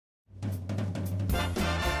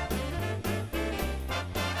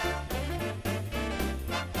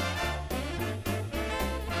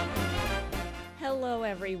Hello,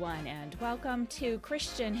 everyone, and welcome to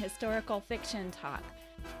Christian Historical Fiction Talk.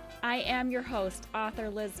 I am your host, author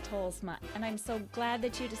Liz Tolsma, and I'm so glad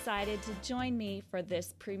that you decided to join me for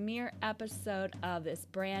this premiere episode of this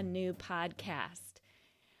brand new podcast.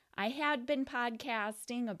 I had been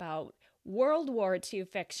podcasting about World War II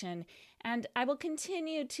fiction, and I will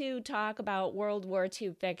continue to talk about World War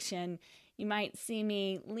II fiction. You might see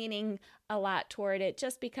me leaning a lot toward it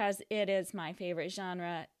just because it is my favorite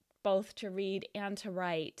genre, both to read and to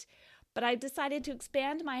write. But I decided to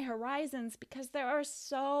expand my horizons because there are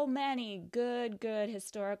so many good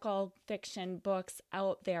historical fiction books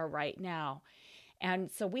out there right now.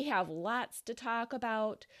 And so we have lots to talk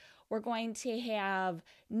about. We're going to have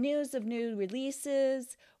news of new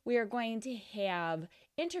releases. We are going to have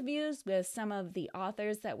interviews with some of the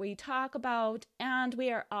authors that we talk about. And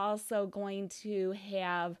we are also going to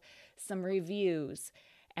have some reviews.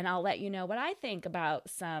 And I'll let you know what I think about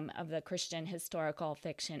some of the Christian historical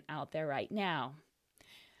fiction out there right now.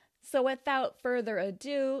 So without further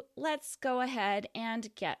ado, let's go ahead and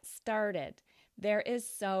get started. There is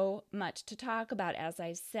so much to talk about, as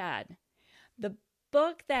I said. The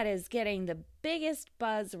book that is getting the biggest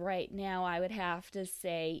buzz right now, I would have to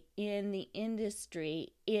say, in the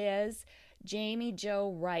industry is Jamie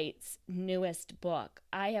Jo Wright's newest book.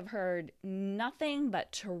 I have heard nothing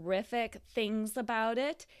but terrific things about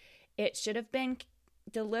it. It should have been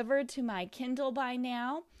delivered to my Kindle by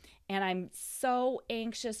now, and I'm so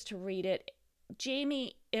anxious to read it.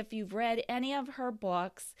 Jamie, if you've read any of her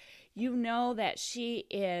books, you know that she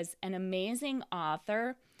is an amazing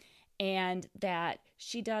author and that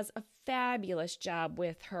she does a fabulous job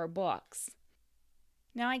with her books.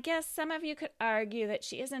 Now, I guess some of you could argue that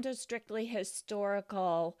she isn't a strictly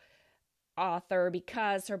historical author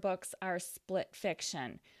because her books are split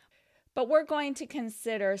fiction. But we're going to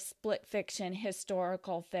consider split fiction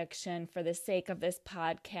historical fiction for the sake of this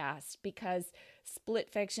podcast because split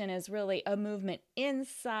fiction is really a movement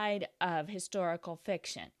inside of historical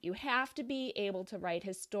fiction. You have to be able to write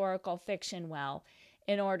historical fiction well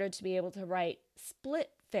in order to be able to write split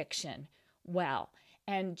fiction well.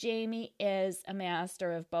 And Jamie is a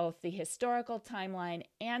master of both the historical timeline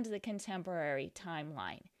and the contemporary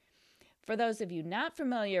timeline. For those of you not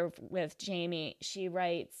familiar with Jamie, she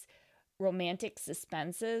writes romantic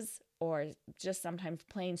suspenses or just sometimes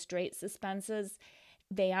plain straight suspenses.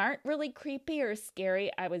 They aren't really creepy or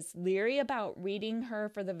scary. I was leery about reading her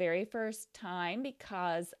for the very first time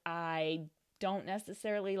because I don't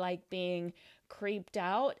necessarily like being creeped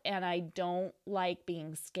out and I don't like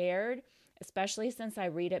being scared, especially since I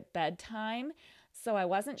read at bedtime. So I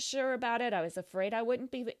wasn't sure about it. I was afraid I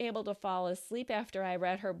wouldn't be able to fall asleep after I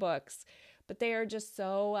read her books. But they are just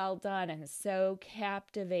so well done and so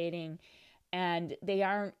captivating. And they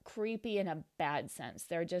aren't creepy in a bad sense.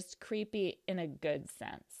 They're just creepy in a good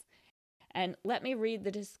sense. And let me read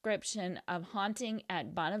the description of Haunting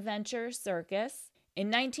at Bonaventure Circus. In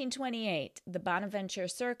 1928, the Bonaventure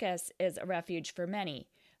Circus is a refuge for many.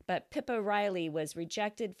 But Pippa Riley was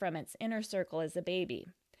rejected from its inner circle as a baby.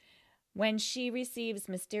 When she receives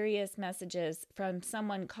mysterious messages from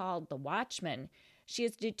someone called the Watchman, she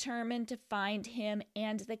is determined to find him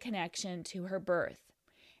and the connection to her birth.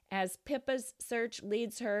 As Pippa's search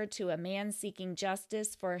leads her to a man seeking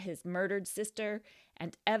justice for his murdered sister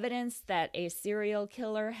and evidence that a serial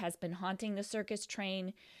killer has been haunting the circus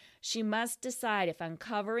train, she must decide if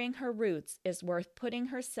uncovering her roots is worth putting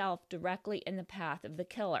herself directly in the path of the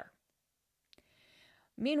killer.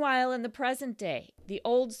 Meanwhile, in the present day, the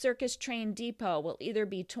old circus train depot will either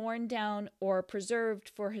be torn down or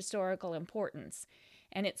preserved for historical importance,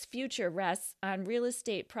 and its future rests on real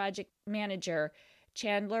estate project manager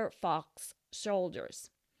Chandler Falk's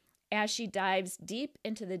shoulders. As she dives deep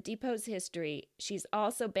into the depot's history, she's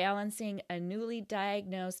also balancing a newly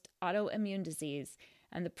diagnosed autoimmune disease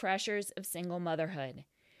and the pressures of single motherhood.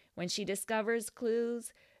 When she discovers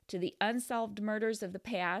clues to the unsolved murders of the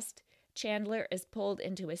past, Chandler is pulled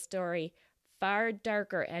into a story far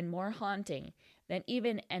darker and more haunting than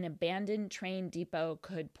even an abandoned train depot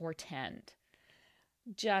could portend.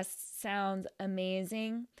 Just sounds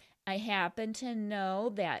amazing. I happen to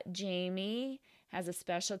know that Jamie has a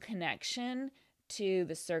special connection to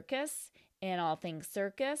the circus and all things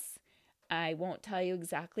circus. I won't tell you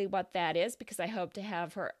exactly what that is because I hope to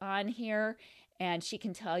have her on here and she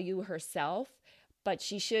can tell you herself, but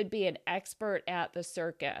she should be an expert at the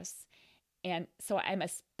circus. And so I'm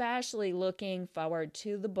especially looking forward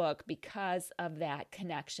to the book because of that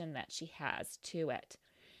connection that she has to it.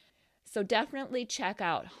 So definitely check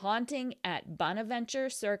out Haunting at Bonaventure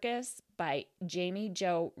Circus by Jamie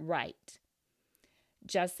Jo Wright.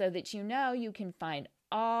 Just so that you know, you can find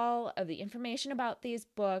all of the information about these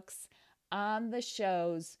books on the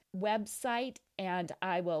show's website, and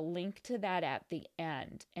I will link to that at the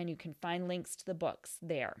end, and you can find links to the books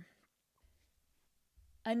there.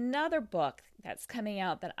 Another book that's coming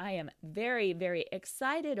out that I am very, very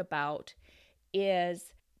excited about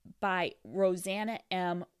is by Rosanna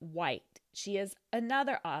M. White. She is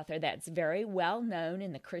another author that's very well known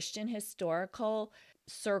in the Christian historical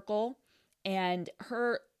circle, and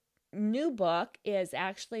her new book is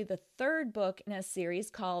actually the third book in a series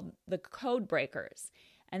called The Codebreakers.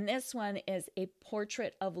 And this one is a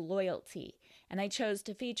portrait of loyalty. And I chose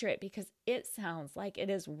to feature it because it sounds like it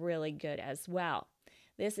is really good as well.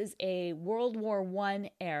 This is a World War I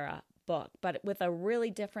era book, but with a really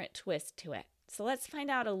different twist to it. So let's find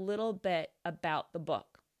out a little bit about the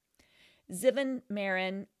book. Zivin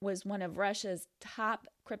Marin was one of Russia's top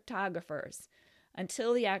cryptographers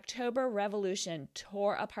until the October Revolution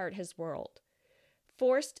tore apart his world.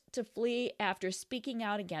 Forced to flee after speaking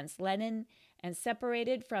out against Lenin and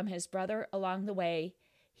separated from his brother along the way,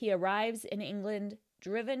 he arrives in England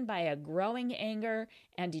driven by a growing anger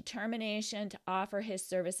and determination to offer his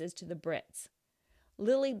services to the Brits.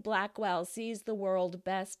 Lily Blackwell sees the world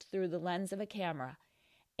best through the lens of a camera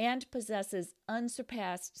and possesses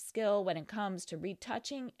unsurpassed skill when it comes to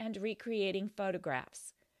retouching and recreating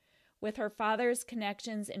photographs. With her father's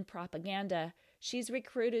connections in propaganda, she's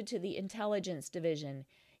recruited to the intelligence division,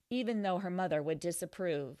 even though her mother would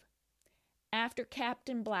disapprove. After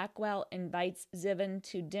Captain Blackwell invites Zivin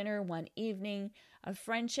to dinner one evening, a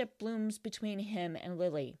friendship blooms between him and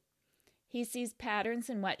Lily. He sees patterns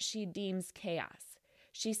in what she deems chaos.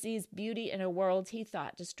 She sees beauty in a world he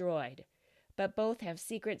thought destroyed. But both have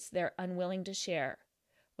secrets they're unwilling to share.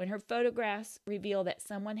 When her photographs reveal that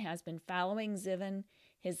someone has been following Zivin,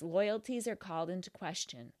 his loyalties are called into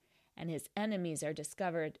question, and his enemies are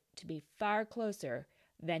discovered to be far closer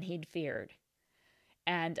than he'd feared.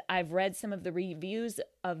 And I've read some of the reviews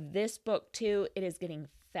of this book too. It is getting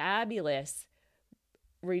fabulous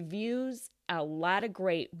reviews, a lot of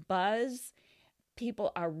great buzz.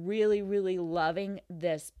 People are really, really loving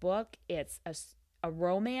this book. It's a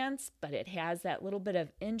romance, but it has that little bit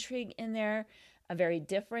of intrigue in there, a very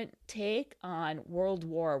different take on World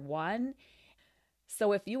War I.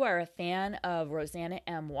 So if you are a fan of Rosanna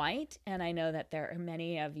M. White, and I know that there are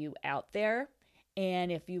many of you out there,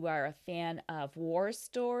 and if you are a fan of war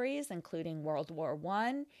stories, including World War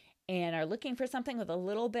I, and are looking for something with a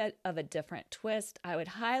little bit of a different twist, I would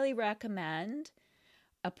highly recommend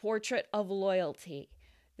A Portrait of Loyalty.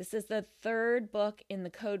 This is the third book in the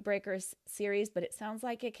Codebreakers series, but it sounds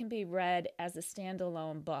like it can be read as a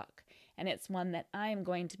standalone book, and it's one that I am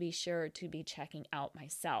going to be sure to be checking out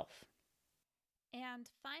myself. And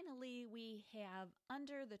finally, we have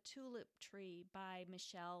Under the Tulip Tree by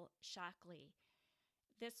Michelle Shockley.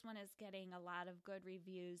 This one is getting a lot of good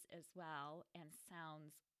reviews as well and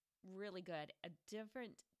sounds really good. A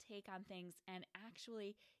different take on things, and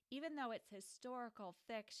actually, even though it's historical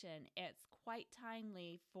fiction, it's quite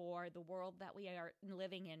timely for the world that we are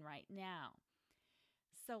living in right now.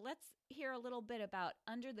 So let's hear a little bit about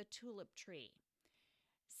Under the Tulip Tree.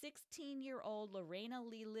 16-year-old Lorena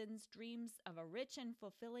Leland's dreams of a rich and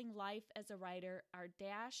fulfilling life as a writer are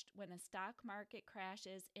dashed when the stock market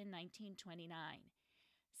crashes in 1929.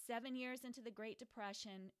 7 years into the Great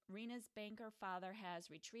Depression, Rena's banker father has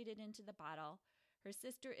retreated into the bottle. Her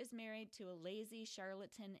sister is married to a lazy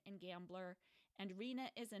charlatan and gambler, and Rena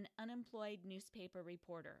is an unemployed newspaper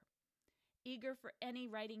reporter. Eager for any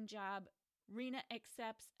writing job, Rena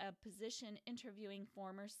accepts a position interviewing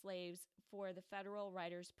former slaves for the Federal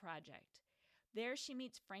Writers Project. There she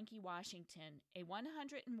meets Frankie Washington, a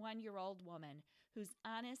 101-year-old woman whose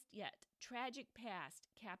honest yet tragic past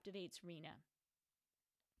captivates Rena.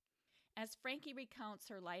 As Frankie recounts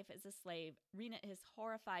her life as a slave, Rena is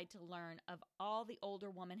horrified to learn of all the older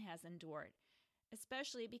woman has endured,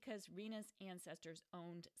 especially because Rena's ancestors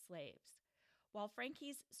owned slaves. While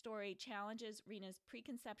Frankie's story challenges Rena's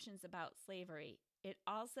preconceptions about slavery, it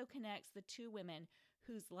also connects the two women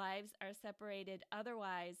whose lives are separated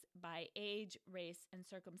otherwise by age, race, and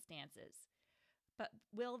circumstances. But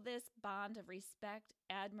will this bond of respect,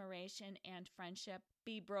 admiration, and friendship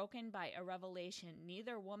be broken by a revelation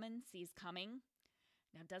neither woman sees coming?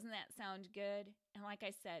 Now, doesn't that sound good? And like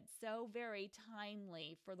I said, so very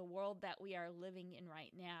timely for the world that we are living in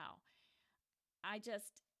right now. I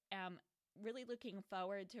just am really looking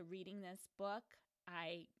forward to reading this book.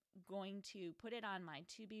 I'm going to put it on my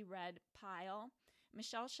to-be-read pile.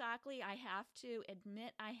 Michelle Shockley, I have to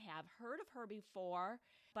admit I have heard of her before,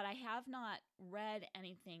 but I have not read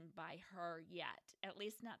anything by her yet, at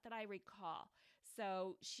least not that I recall.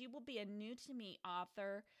 So she will be a new to me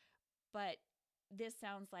author, but this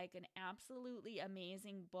sounds like an absolutely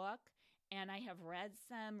amazing book. And I have read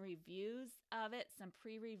some reviews of it, some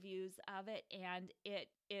pre-reviews of it, and it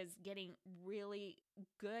is getting really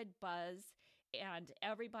good buzz. And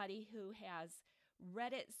everybody who has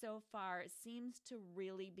read it so far seems to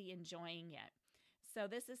really be enjoying it. So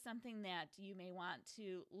this is something that you may want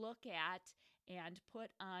to look at and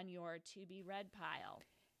put on your to be read pile.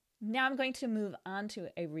 Now I'm going to move on to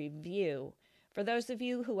a review. For those of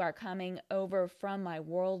you who are coming over from my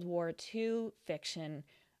World War II fiction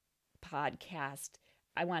podcast,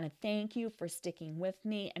 I want to thank you for sticking with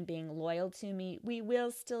me and being loyal to me. We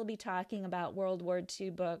will still be talking about World War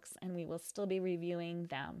II books, and we will still be reviewing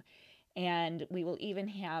them. And we will even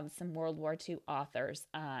have some World War II authors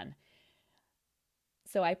on.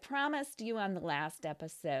 So I promised you on the last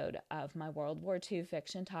episode of my World War II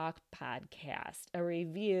Fiction Talk podcast a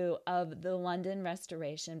review of The London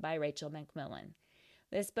Restoration by Rachel Macmillan.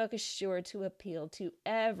 This book is sure to appeal to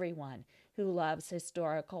everyone who loves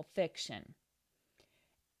historical fiction.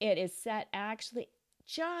 It is set actually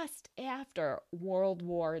just after World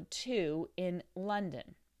War II in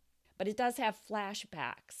London, but it does have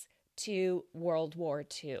flashbacks to World War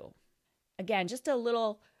II. Again, just a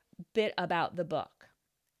little bit about the book.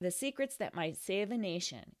 The secrets that might save a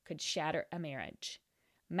nation could shatter a marriage.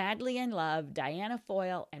 Madly in love, Diana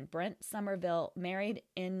Foyle and Brent Somerville married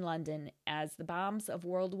in London as the bombs of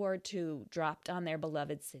World War II dropped on their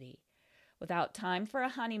beloved city. Without time for a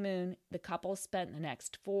honeymoon, the couple spent the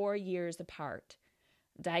next 4 years apart.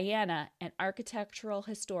 Diana, an architectural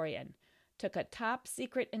historian, took a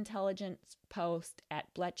top-secret intelligence post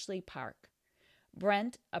at Bletchley Park.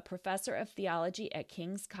 Brent, a professor of theology at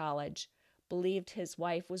King's College, believed his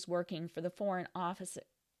wife was working for the Foreign Office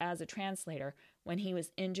as a translator when he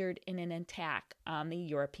was injured in an attack on the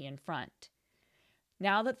European front.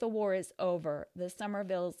 Now that the war is over, the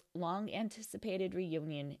Somervilles' long-anticipated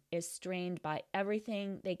reunion is strained by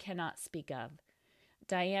everything they cannot speak of.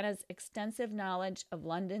 Diana's extensive knowledge of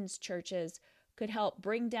London's churches could help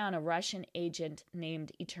bring down a Russian agent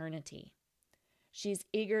named Eternity. She's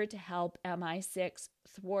eager to help MI6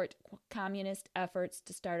 thwart communist efforts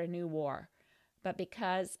to start a new war. But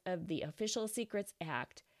because of the Official Secrets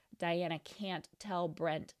Act, Diana can't tell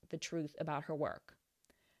Brent the truth about her work.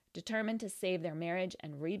 Determined to save their marriage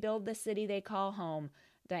and rebuild the city they call home,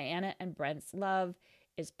 Diana and Brent's love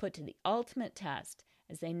is put to the ultimate test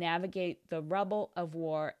as they navigate the rubble of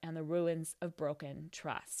war and the ruins of broken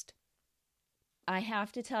trust. I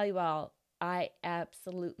have to tell you all, I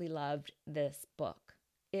absolutely loved this book.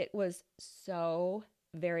 It was so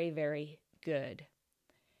very, very good.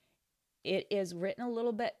 It is written a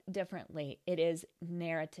little bit differently. It is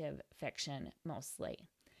narrative fiction mostly.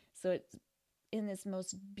 So it's in this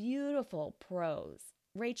most beautiful prose.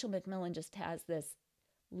 Rachel Macmillan just has this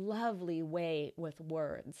lovely way with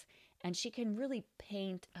words, and she can really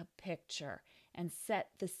paint a picture and set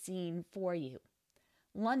the scene for you.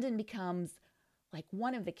 London becomes like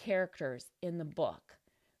one of the characters in the book.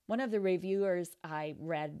 One of the reviewers I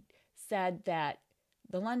read said that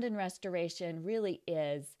the London Restoration really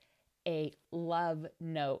is a love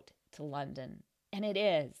note to London. And it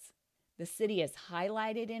is. The city is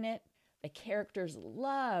highlighted in it. The characters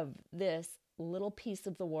love this little piece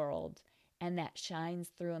of the world, and that shines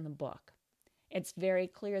through in the book. It's very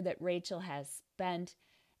clear that Rachel has spent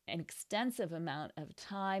an extensive amount of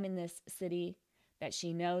time in this city, that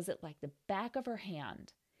she knows it like the back of her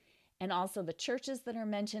hand. And also the churches that are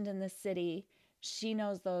mentioned in the city, she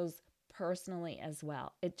knows those personally as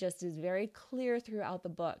well. It just is very clear throughout the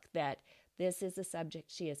book that this is a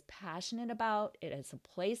subject she is passionate about. It is a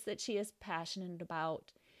place that she is passionate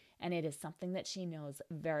about, and it is something that she knows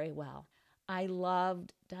very well. I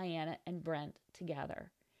loved Diana and Brent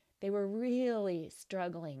together. They were really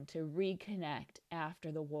struggling to reconnect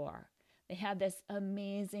after the war. They had this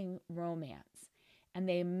amazing romance, and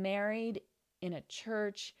they married in a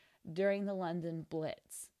church during the London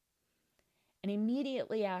Blitz. And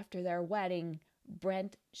immediately after their wedding,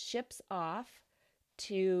 Brent ships off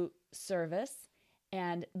to service,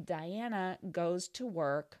 and Diana goes to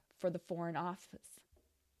work for the Foreign Office.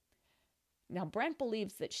 Now, Brent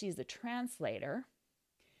believes that she's a translator,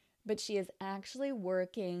 but she is actually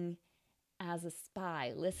working as a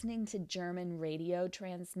spy, listening to German radio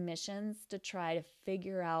transmissions to try to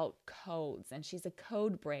figure out codes. And she's a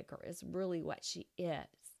code breaker, is really what she is.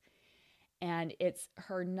 And it's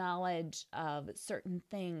her knowledge of certain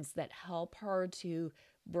things that help her to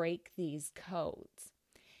break these codes.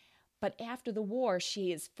 But after the war,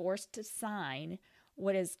 she is forced to sign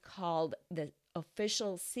what is called the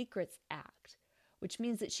Official Secrets Act, which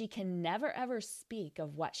means that she can never ever speak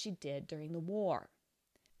of what she did during the war.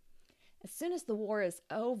 As soon as the war is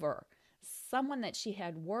over, someone that she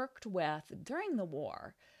had worked with during the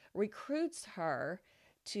war recruits her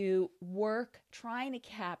to work trying to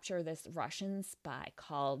capture this Russian spy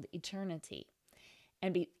called Eternity.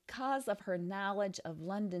 And because of her knowledge of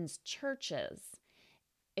London's churches,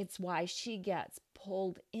 it's why she gets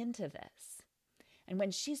pulled into this. And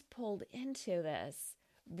when she's pulled into this,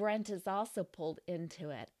 Brent is also pulled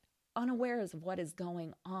into it, unaware of what is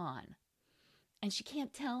going on. And she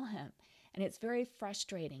can't tell him. And it's very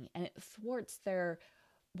frustrating. And it thwarts their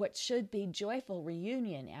what should be joyful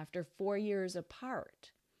reunion after 4 years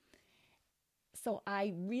apart. So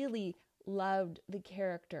I really loved the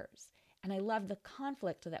characters. And I loved the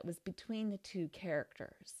conflict that was between the two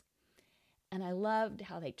characters. And I loved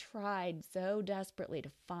how they tried so desperately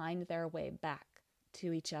to find their way back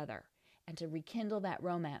to each other and to rekindle that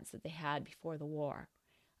romance that they had before the war.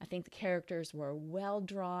 I think the characters were well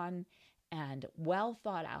drawn and well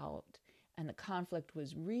thought out, and the conflict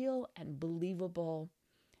was real and believable,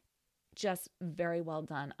 just very well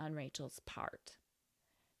done on Rachel's part.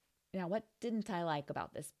 Now, what didn't I like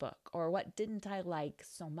about this book, or what didn't I like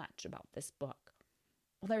so much about this book?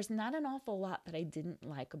 Well, there's not an awful lot that I didn't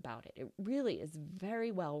like about it. It really is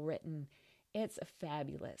very well written. It's a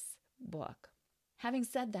fabulous book. Having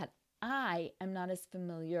said that, I am not as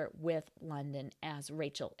familiar with London as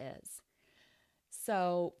Rachel is.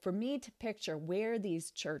 So for me to picture where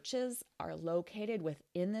these churches are located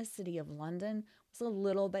within the city of London was a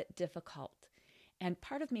little bit difficult. And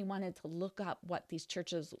part of me wanted to look up what these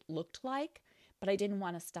churches looked like, but I didn't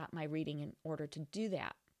want to stop my reading in order to do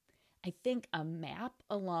that. I think a map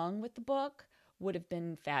along with the book would have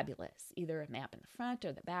been fabulous, either a map in the front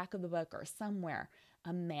or the back of the book or somewhere,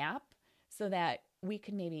 a map so that we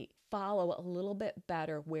could maybe follow a little bit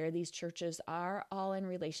better where these churches are all in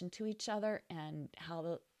relation to each other and how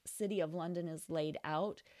the city of London is laid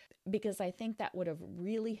out, because I think that would have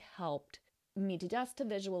really helped me to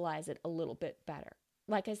visualize it a little bit better.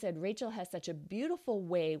 Like I said, Rachel has such a beautiful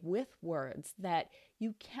way with words that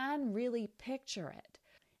you can really picture it.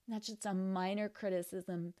 And that's just a minor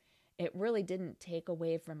criticism. It really didn't take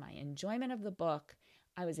away from my enjoyment of the book.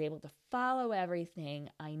 I was able to follow everything.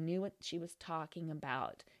 I knew what she was talking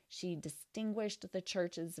about. She distinguished the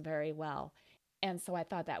churches very well. And so I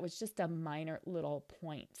thought that was just a minor little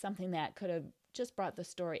point, something that could have just brought the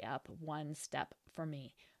story up one step for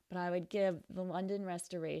me. But I would give The London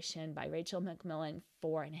Restoration by Rachel Macmillan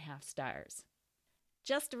 4.5 stars.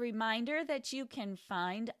 Just a reminder that you can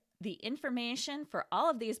find the information for all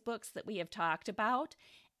of these books that we have talked about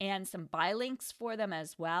and some bylinks for them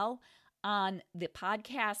as well on the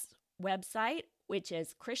podcast website, which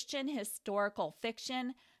is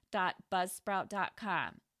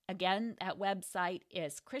christianhistoricalfiction.buzzsprout.com. Again, that website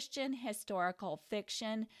is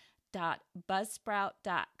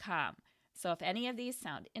christianhistoricalfiction.buzzsprout.com. So if any of these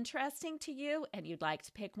sound interesting to you and you'd like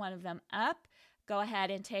to pick one of them up, go ahead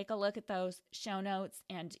and take a look at those show notes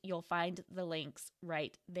and you'll find the links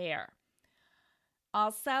right there.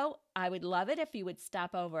 Also, I would love it if you would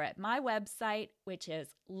stop over at my website, which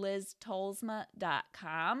is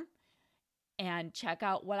liztolsma.com, and check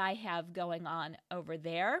out what I have going on over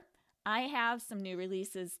there. I have some new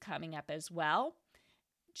releases coming up as well.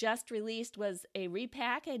 Just released was a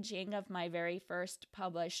repackaging of my very first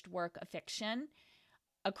published work of fiction,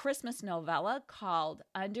 a Christmas novella called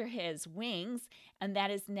Under His Wings, and that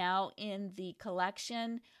is now in the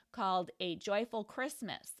collection called A Joyful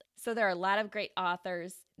Christmas. So there are a lot of great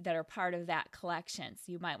authors that are part of that collection,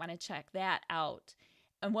 so you might want to check that out.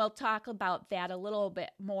 And we'll talk about that a little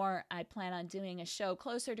bit more. I plan on doing a show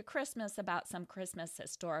closer to Christmas about some Christmas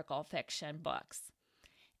historical fiction books.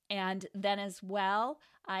 And then as well,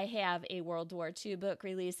 I have a World War II book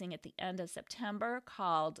releasing at the end of September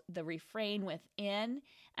called The Refrain Within,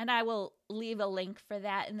 and I will leave a link for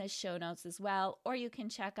that in the show notes as well, or you can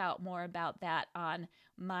check out more about that on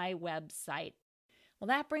my website. Well,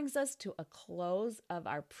 that brings us to a close of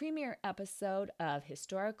our premiere episode of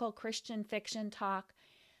Historical Christian Fiction Talk.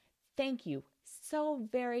 Thank you so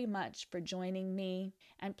very much for joining me,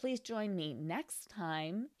 and please join me next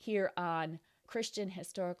time here on Christian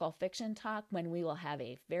Historical Fiction Talk when we will have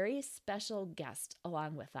a very special guest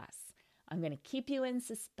along with us. I'm going to keep you in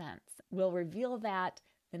suspense. We'll reveal that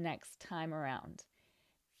the next time around.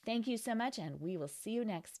 Thank you so much, and we will see you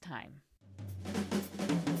next time.